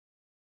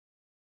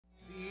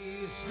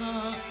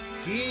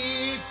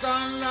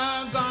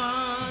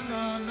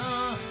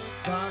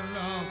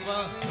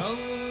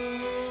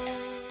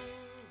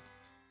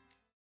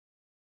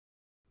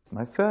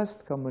My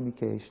first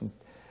communication,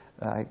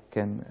 I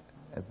can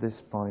at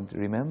this point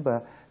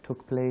remember,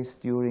 took place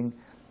during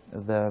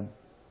the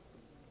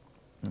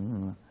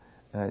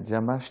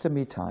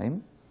Jamashtami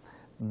time,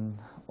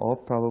 or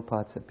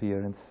Prabhupada's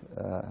appearance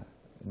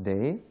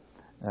day.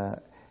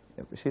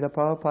 Srila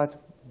Prabhupada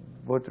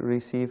would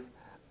receive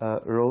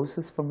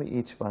roses from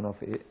each one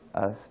of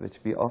us,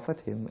 which we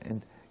offered him,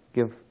 and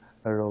give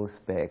a rose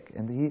back.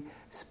 And he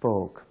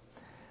spoke.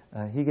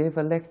 He gave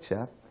a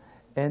lecture,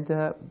 and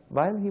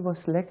while he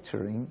was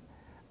lecturing,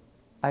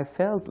 I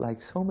felt,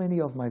 like so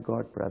many of my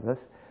God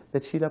brothers,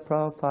 that Srila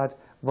Prabhupada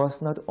was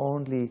not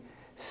only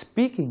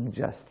speaking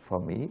just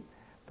for me,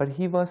 but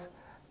he was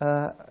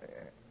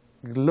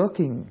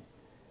looking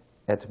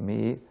at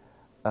me,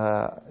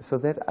 so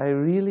that I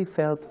really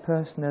felt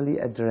personally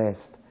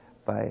addressed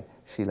by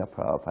Srila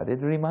Prabhupada.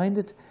 It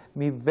reminded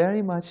me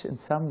very much in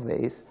some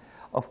ways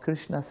of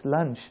Krishna's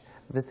lunch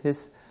with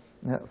his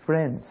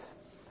friends.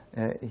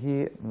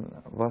 He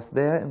was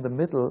there in the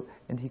middle,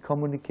 and he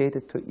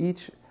communicated to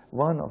each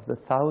one of the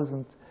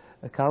 1,000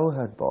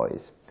 cowherd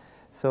boys.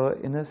 So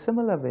in a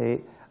similar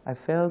way, I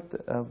felt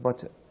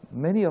what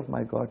many of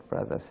my God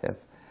brothers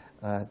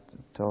have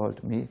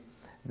told me,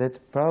 that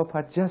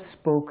Prabhupada just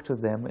spoke to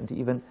them and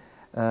even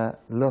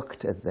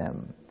looked at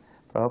them.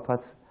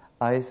 Prabhupada's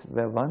eyes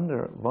were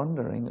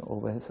wandering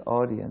over his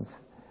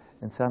audience,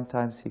 and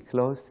sometimes he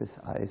closed his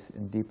eyes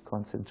in deep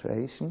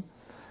concentration,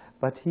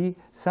 but he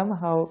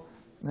somehow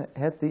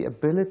had the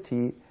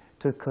ability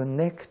to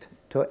connect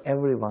to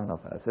every one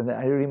of us, and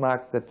I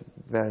remarked that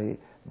very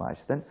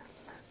much. Then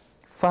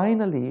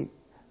finally,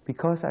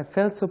 because I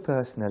felt so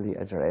personally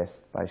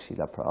addressed by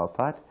Srila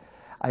Prabhupada,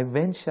 I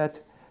ventured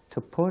to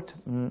put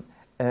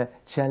a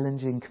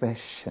challenging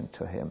question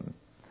to him.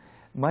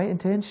 My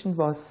intention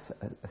was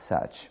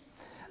such.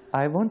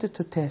 I wanted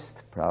to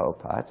test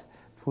Prabhupada,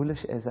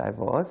 foolish as I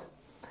was.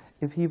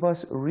 If he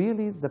was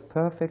really the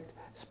perfect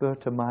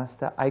spiritual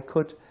master I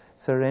could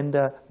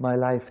surrender my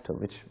life to,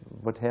 which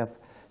would have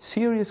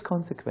serious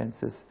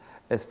consequences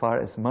as far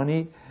as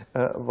money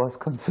was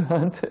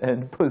concerned,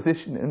 and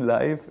position in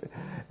life,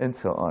 and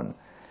so on.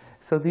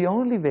 So the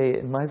only way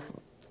in my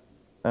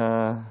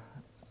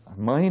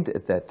mind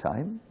at that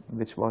time,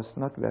 which was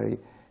not very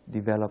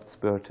developed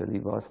spiritually,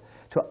 was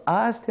to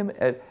ask him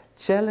a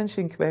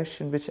challenging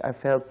question which I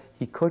felt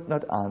he could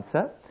not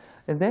answer,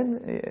 and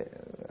then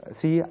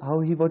see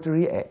how he would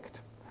react.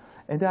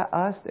 And I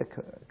asked a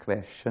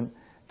question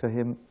to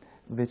him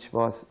which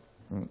was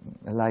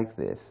like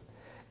this: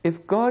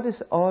 if God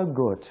is all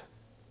good,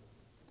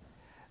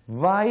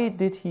 why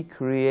did he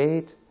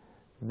create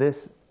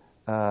this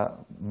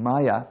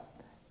Maya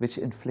which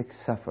inflicts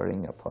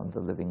suffering upon the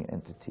living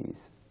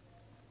entities?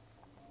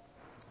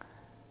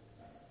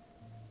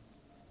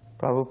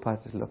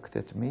 Prabhupada looked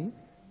at me,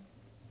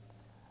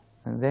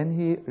 and then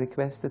he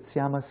requested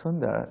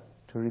Syamasundara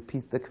to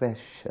repeat the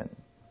question.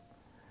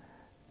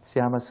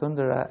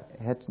 Syamasundara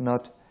had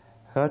not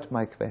heard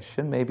my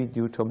question, maybe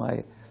due to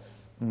my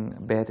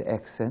bad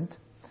accent,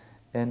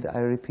 and I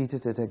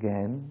repeated it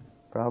again.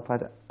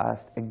 Prabhupada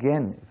asked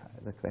again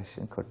if the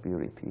question could be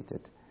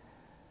repeated.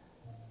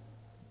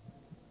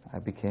 I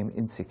became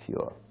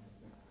insecure,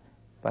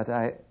 but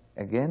I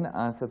again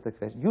answered the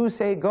question. You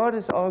say God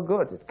is all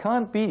good. It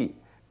can't be,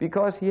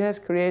 because he has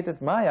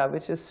created Maya,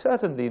 which is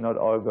certainly not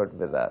all good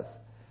with us.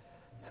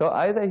 So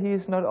either he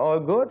is not all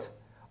good,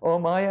 or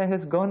Maya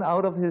has gone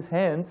out of his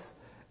hands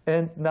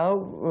and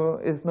now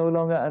is no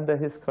longer under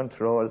his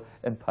control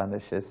and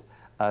punishes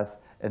us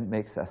and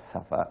makes us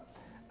suffer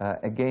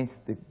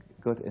against the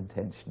good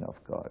intention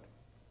of God.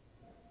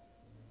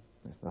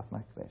 This was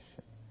my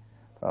question.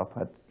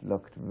 Prabhupada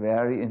looked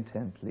very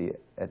intently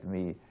at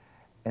me,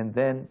 and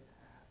then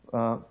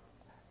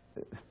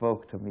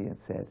spoke to me and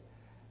said,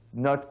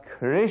 not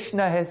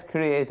Krishna has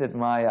created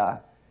Maya,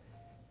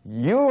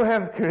 you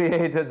have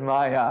created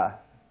Maya.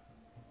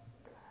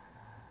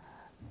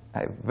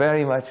 I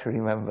very much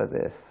remember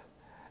this.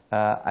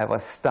 I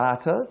was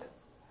startled.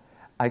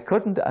 I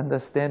couldn't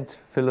understand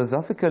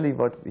philosophically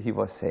what he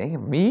was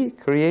saying. Me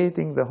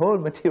creating the whole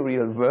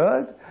material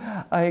world?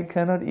 I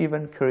cannot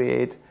even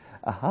create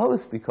a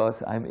house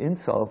because I'm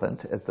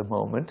insolvent at the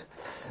moment.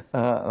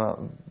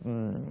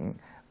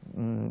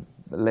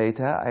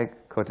 Later I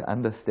could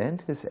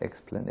understand his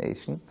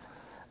explanation,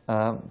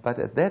 but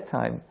at that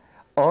time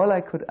all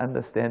I could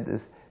understand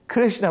is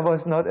Krishna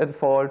was not at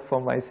fault for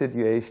my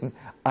situation,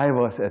 I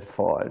was at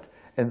fault,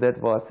 and that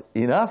was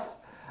enough.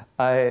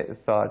 I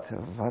thought,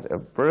 what a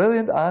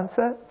brilliant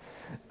answer.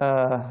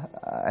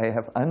 I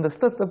have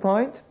understood the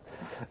point.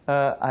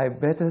 I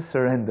better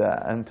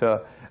surrender unto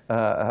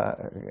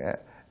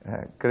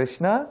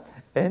Krishna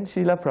and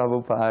Srila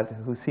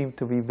Prabhupada, who seemed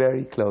to be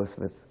very close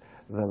with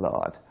the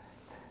Lord.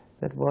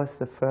 That was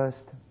the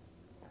first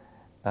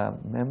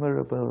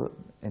memorable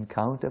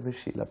encounter with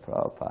Srila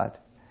Prabhupada,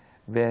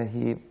 where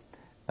he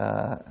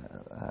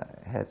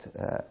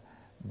had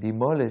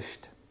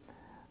demolished,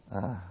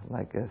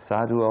 like a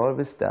sadhu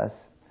always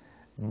does,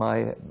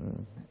 my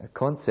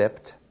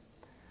concept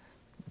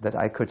that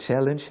I could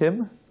challenge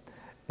him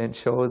and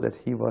show that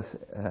he was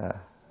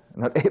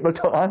not able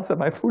to answer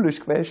my foolish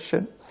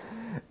question,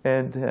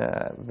 and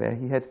where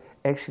he had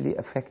actually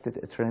effected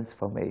a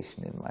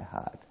transformation in my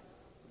heart.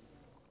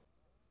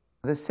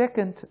 The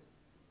second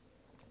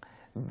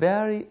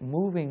very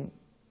moving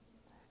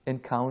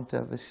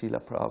encounter with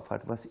Srila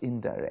Prabhupada was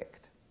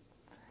indirect.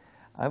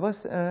 I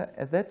was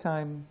at that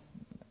time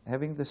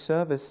having the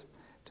service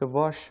to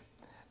wash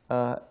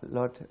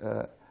Lord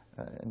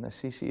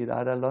Nashishi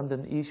Radha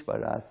London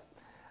Ishwara's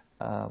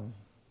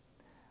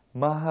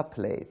Maha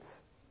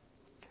plates.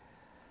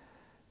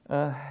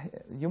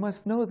 You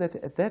must know that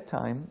at that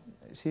time,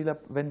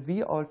 when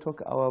we all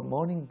took our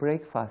morning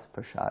breakfast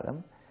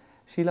prasadam,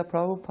 Srila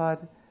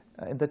Prabhupada,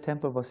 and the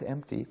temple was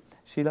empty,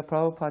 Srila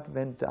Prabhupada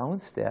went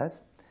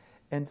downstairs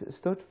and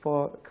stood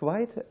for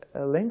quite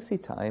a lengthy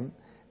time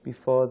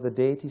before the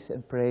deities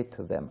and prayed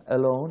to them,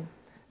 alone,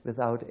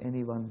 without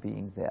anyone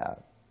being there.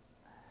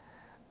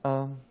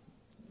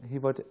 He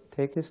would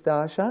take his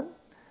darshan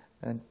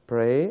and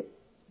pray,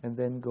 and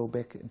then go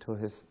back into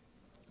his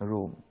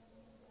room.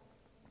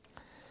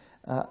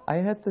 I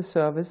had the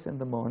service in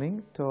the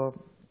morning to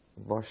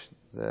wash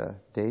the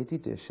deity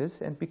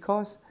dishes, and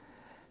because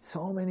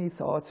so many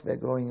thoughts were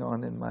going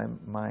on in my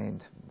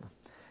mind,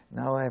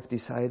 now I have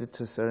decided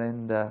to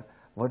surrender.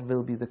 What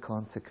will be the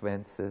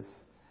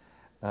consequences?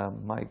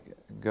 My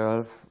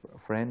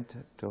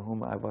girlfriend, to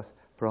whom I was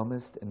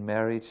promised in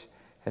marriage,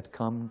 had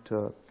come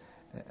to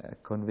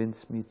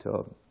convince me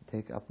to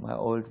take up my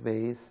old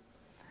ways.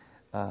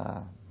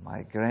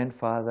 My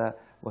grandfather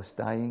was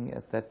dying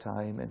at that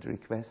time and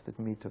requested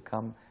me to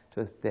come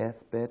to his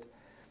deathbed,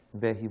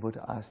 where he would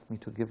ask me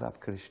to give up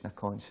Krishna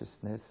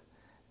consciousness.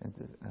 And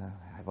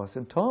I was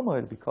in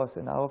turmoil, because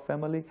in our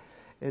family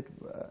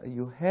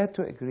you had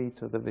to agree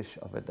to the wish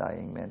of a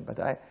dying man. But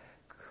I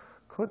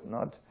could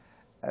not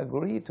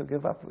agree to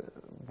give up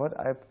what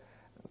I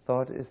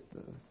thought is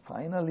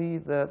finally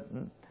the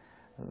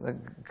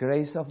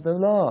grace of the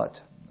Lord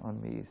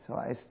on me. So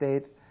I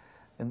stayed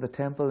in the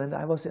temple, and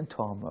I was in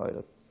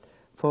turmoil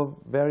for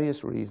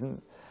various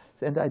reasons.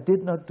 And I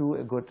did not do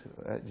a good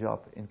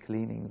job in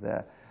cleaning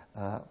the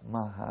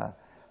Maha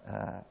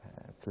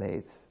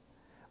plates.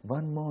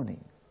 One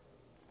morning,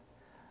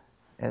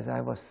 as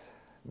I was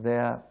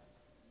there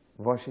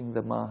washing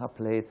the Maha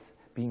plates,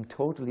 being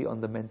totally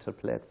on the mental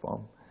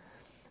platform,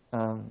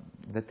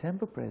 the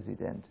temple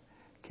president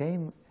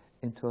came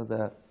into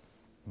the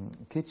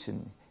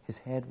kitchen. His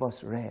head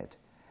was red.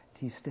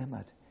 He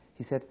stammered.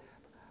 He said,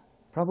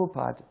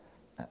 Prabhupada,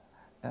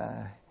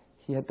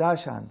 he had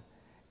darshan,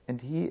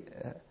 and he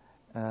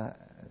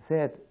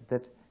said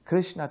that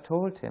Krishna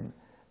told him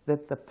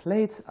that the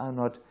plates are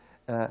not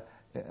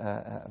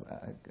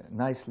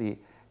nicely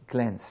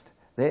cleansed.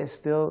 There is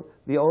still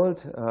the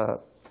old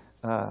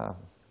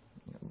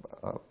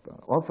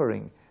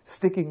offering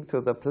sticking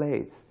to the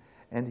plates.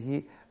 And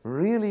he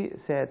really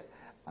said,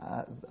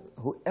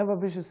 whoever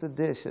wishes the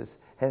dishes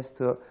has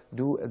to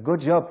do a good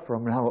job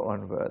from now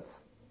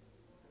onwards.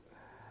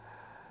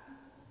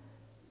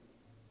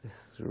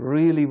 This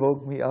really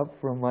woke me up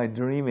from my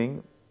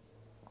dreaming.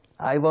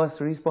 I was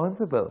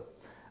responsible.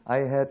 I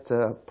had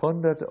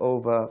pondered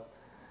over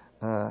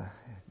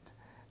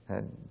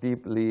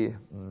deeply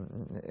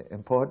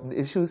important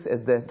issues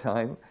at that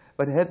time,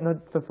 but had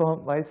not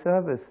performed my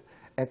service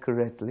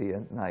accurately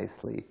and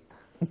nicely.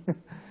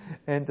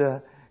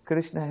 And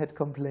Krishna had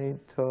complained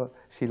to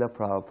Srila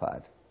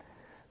Prabhupada.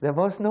 There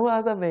was no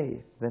other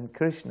way than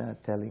Krishna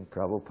telling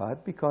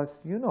Prabhupada,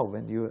 because you know,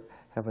 when you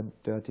have a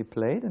dirty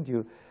plate and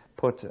you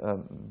put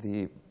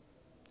the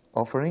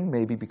offering,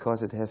 maybe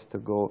because it has to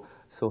go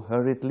so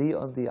hurriedly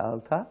on the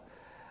altar,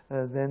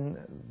 then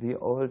the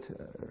old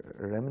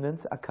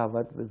remnants are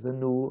covered with the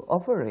new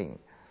offering.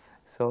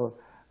 So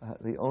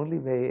the only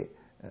way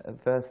a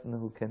person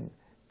who can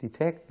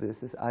detect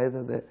this is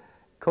either the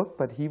cook,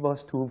 but he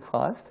was too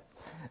fast,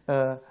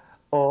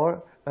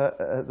 or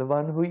the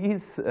one who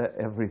eats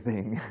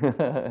everything.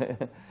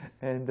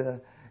 And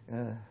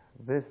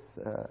this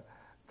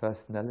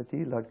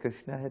personality, Lord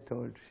Krishna, had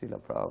told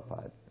Srila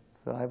Prabhupada.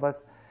 So I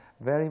was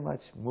very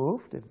much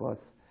moved. It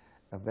was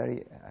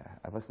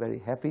I was very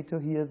happy to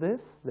hear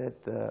this,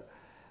 that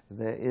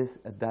there is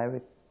a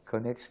direct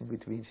connection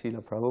between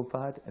Srila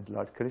Prabhupada and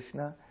Lord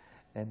Krishna,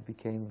 and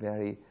became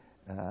very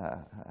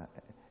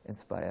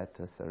inspired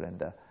to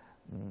surrender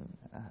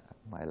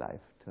my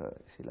life to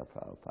Srila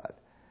Prabhupada.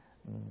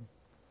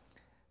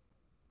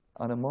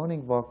 On a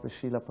morning walk with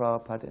Srila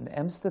Prabhupada in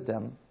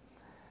Amsterdam,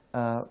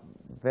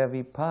 where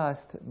we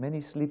passed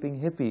many sleeping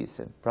hippies,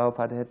 and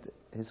Prabhupada had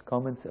his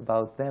comments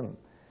about them.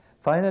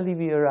 Finally,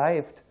 we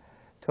arrived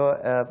to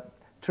a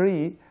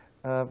tree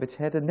which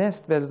had a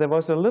nest where there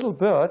was a little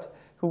bird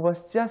who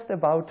was just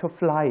about to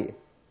fly.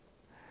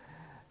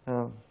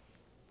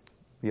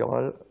 We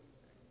all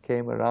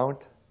came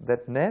around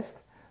that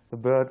nest. The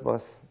bird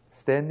was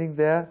standing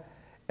there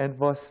and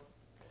was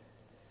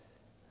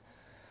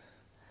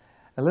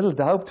a little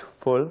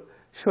doubtful,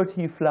 should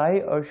he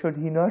fly or should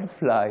he not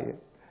fly?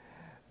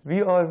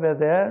 We all were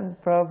there, and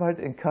Prabhupada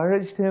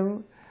encouraged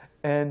him,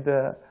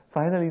 and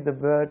finally the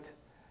bird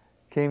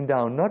came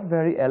down, not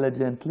very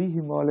elegantly.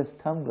 He more or less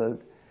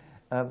tumbled,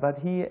 but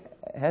he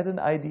had an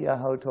idea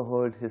how to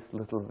hold his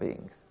little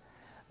wings.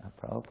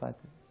 Prabhupada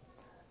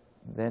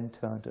then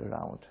turned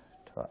around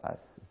to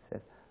us and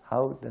said,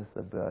 how does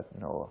the bird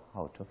know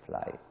how to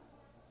fly?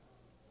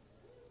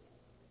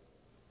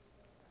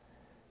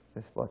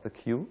 This was the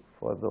cue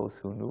for those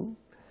who knew.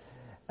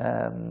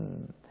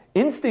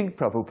 Instinct,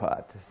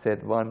 Prabhupada,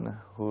 said one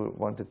who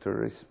wanted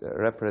to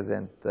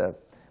represent the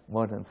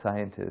modern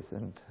scientists,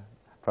 and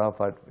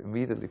Prabhupada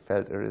immediately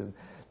felt arisen.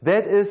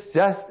 That is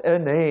just a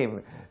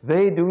name.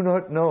 They do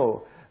not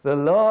know. The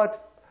Lord,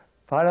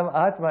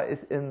 Paramatma,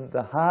 is in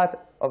the heart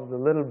of the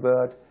little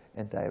bird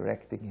and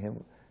directing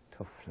him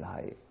to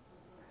fly.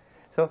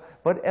 So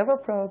whatever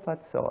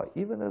Prabhupada saw,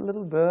 even a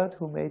little bird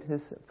who made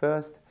his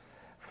first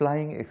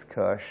flying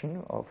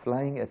excursion or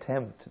flying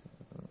attempt,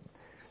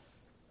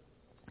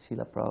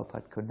 Srila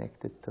Prabhupada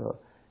connected to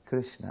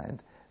Krishna,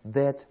 and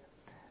that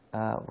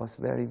was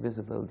very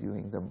visible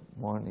during the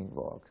morning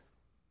walks.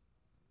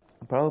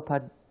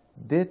 Prabhupada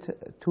did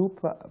two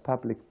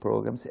public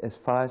programs, as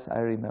far as I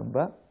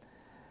remember.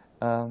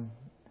 On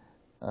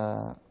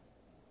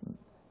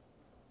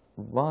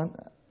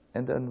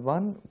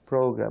one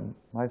program,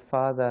 my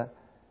father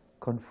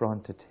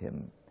confronted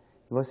him.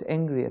 He was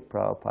angry at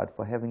Prabhupada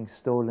for having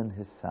stolen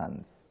his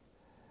sons.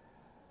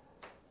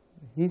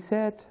 He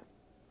said,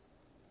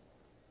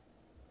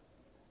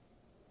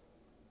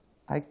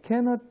 I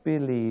cannot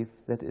believe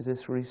that it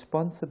is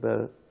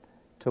responsible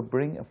to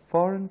bring a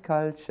foreign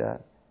culture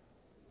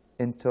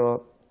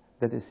into,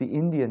 that is the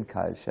Indian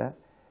culture,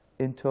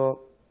 into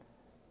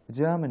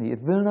Germany.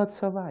 It will not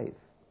survive.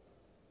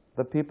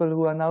 The people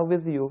who are now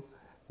with you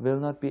will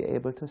not be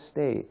able to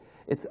stay.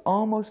 It's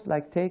almost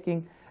like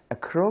taking a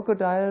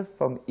crocodile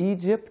from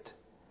Egypt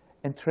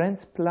and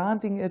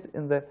transplanting it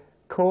in the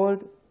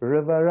cold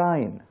river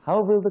Rhine.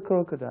 How will the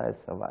crocodile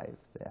survive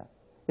there?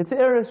 It's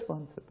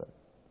irresponsible.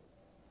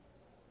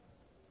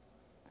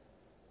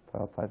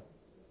 Prabhupada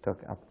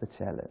took up the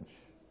challenge.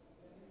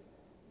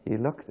 He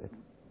looked at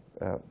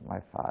my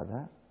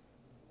father.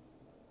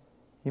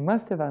 He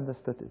must have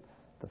understood it's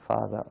the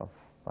father of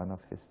one of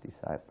his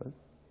disciples.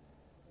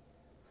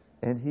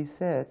 And he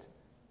said,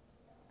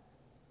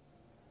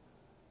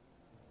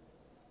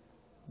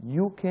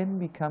 you can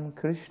become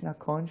Krishna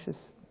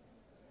conscious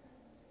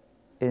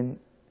in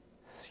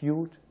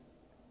suit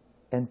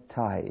and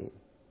tie.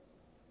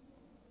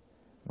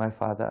 My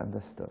father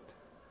understood.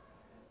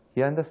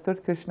 He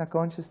understood Krishna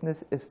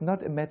consciousness is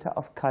not a matter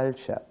of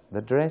culture.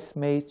 The dress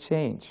may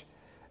change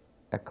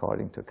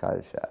according to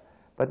culture.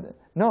 But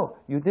no,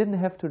 you didn't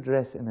have to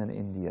dress in an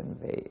Indian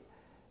way.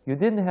 You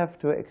didn't have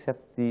to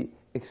accept the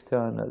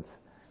externals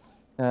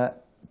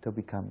to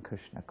become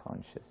Krishna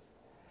conscious.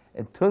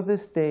 And to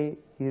this day,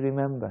 he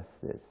remembers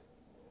this.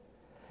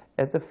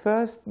 At the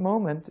first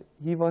moment,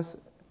 he was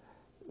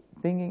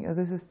thinking, oh,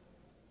 this is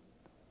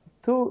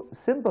too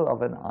simple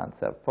of an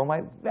answer for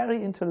my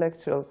very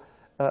intellectual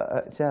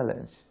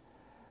challenge.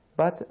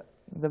 But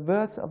the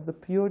words of the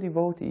pure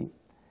devotee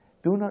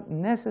do not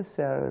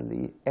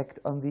necessarily act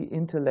on the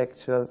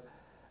intellectual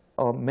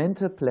or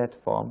mental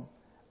platform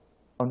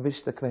on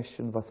which the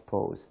question was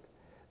posed.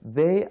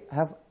 They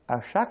have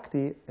a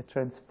Shakti, a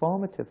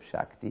transformative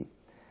Shakti,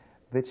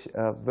 which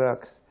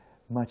works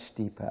much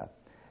deeper.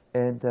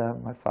 And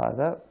my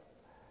father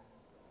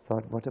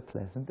thought, what a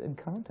pleasant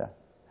encounter.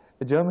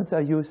 The Germans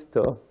are used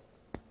to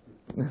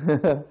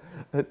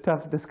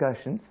tough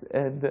discussions,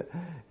 and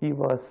he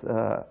was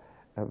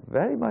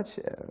very much,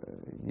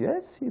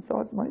 yes, he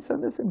thought, my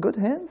son is in good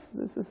hands.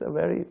 This is a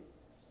very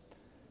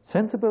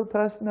sensible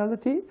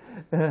personality.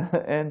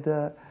 And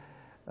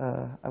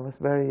I was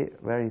very,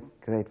 very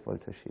grateful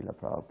to Srila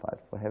Prabhupada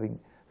for having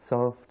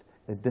solved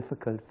a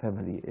difficult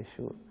family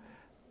issue.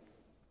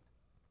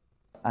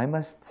 I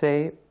must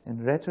say,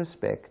 in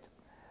retrospect,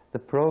 the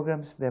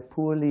programs were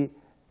poorly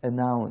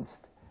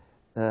announced.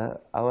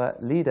 Our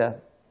leader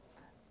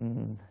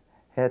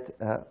had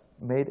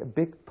made a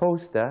big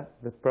poster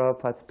with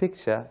Prabhupada's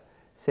picture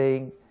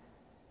saying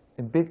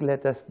in big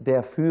letters,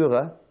 Der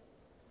Führer,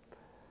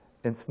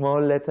 in small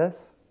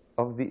letters,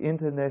 of the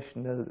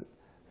International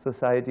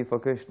Society for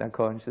Krishna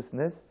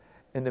Consciousness,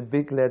 and in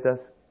big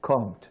letters,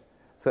 kommt.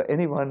 So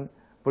anyone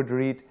would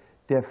read,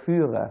 Der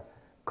Führer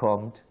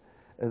kommt,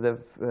 the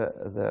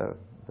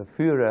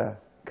Führer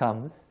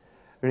comes,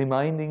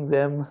 reminding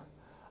them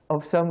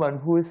of someone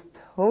who is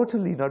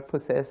totally not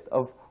possessed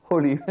of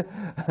holy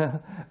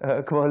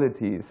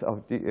qualities,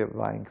 of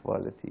divine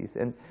qualities.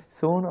 And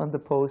soon on the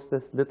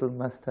posters, little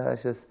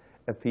mustaches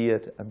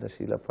appeared under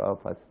Srila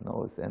Prabhupada's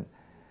nose. And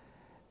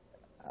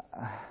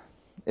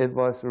it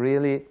was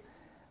really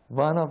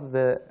one of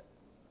the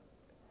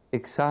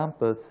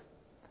examples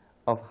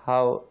of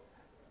how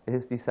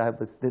his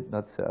disciples did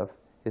not serve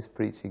his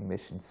preaching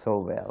mission so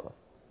well.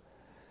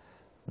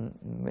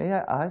 May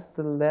I ask,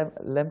 the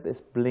lamp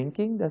is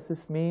blinking. Does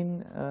this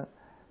mean...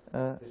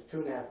 There's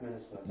 2.5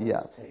 minutes left on yeah,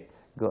 this tape.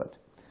 Good.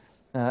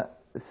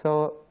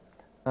 So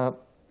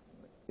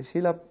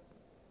Srila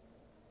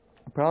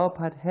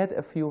Prabhupada had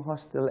a few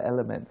hostile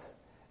elements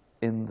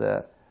in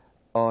the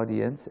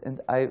audience,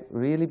 and I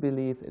really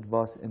believe it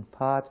was in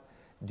part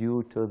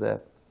due to the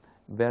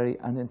very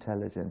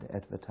unintelligent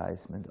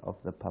advertisement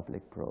of the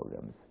public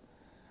programs.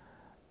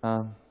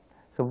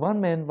 So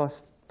one man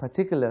was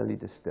particularly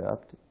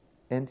disturbed,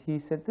 and he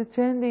said, the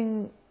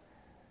chanting,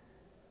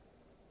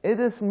 it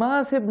is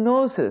mass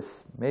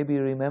hypnosis, maybe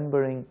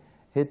remembering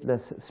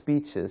Hitler's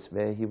speeches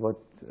where he would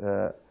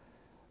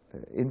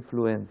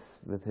influence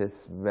with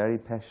his very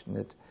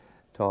passionate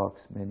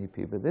talks many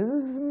people.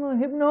 This is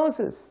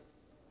hypnosis.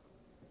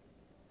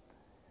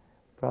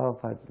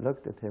 Prabhupada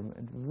looked at him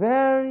and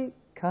very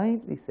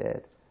kindly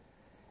said,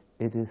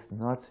 it is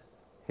not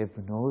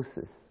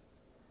hypnosis.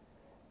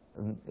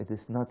 It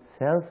is not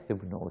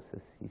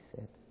self-hypnosis, he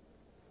said.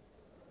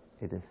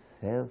 It is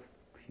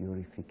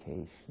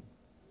self-purification.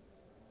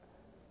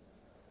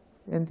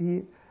 And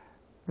he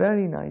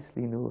very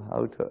nicely knew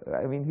how to,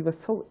 I mean, he was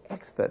so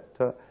expert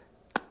to,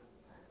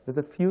 with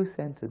a few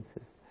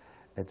sentences,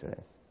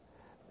 address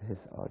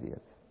his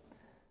audience.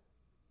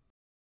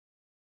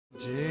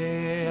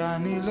 Je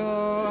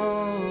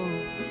anilo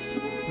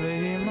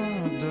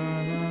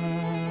premadana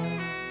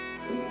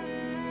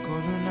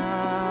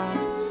koruna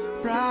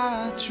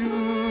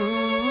prachu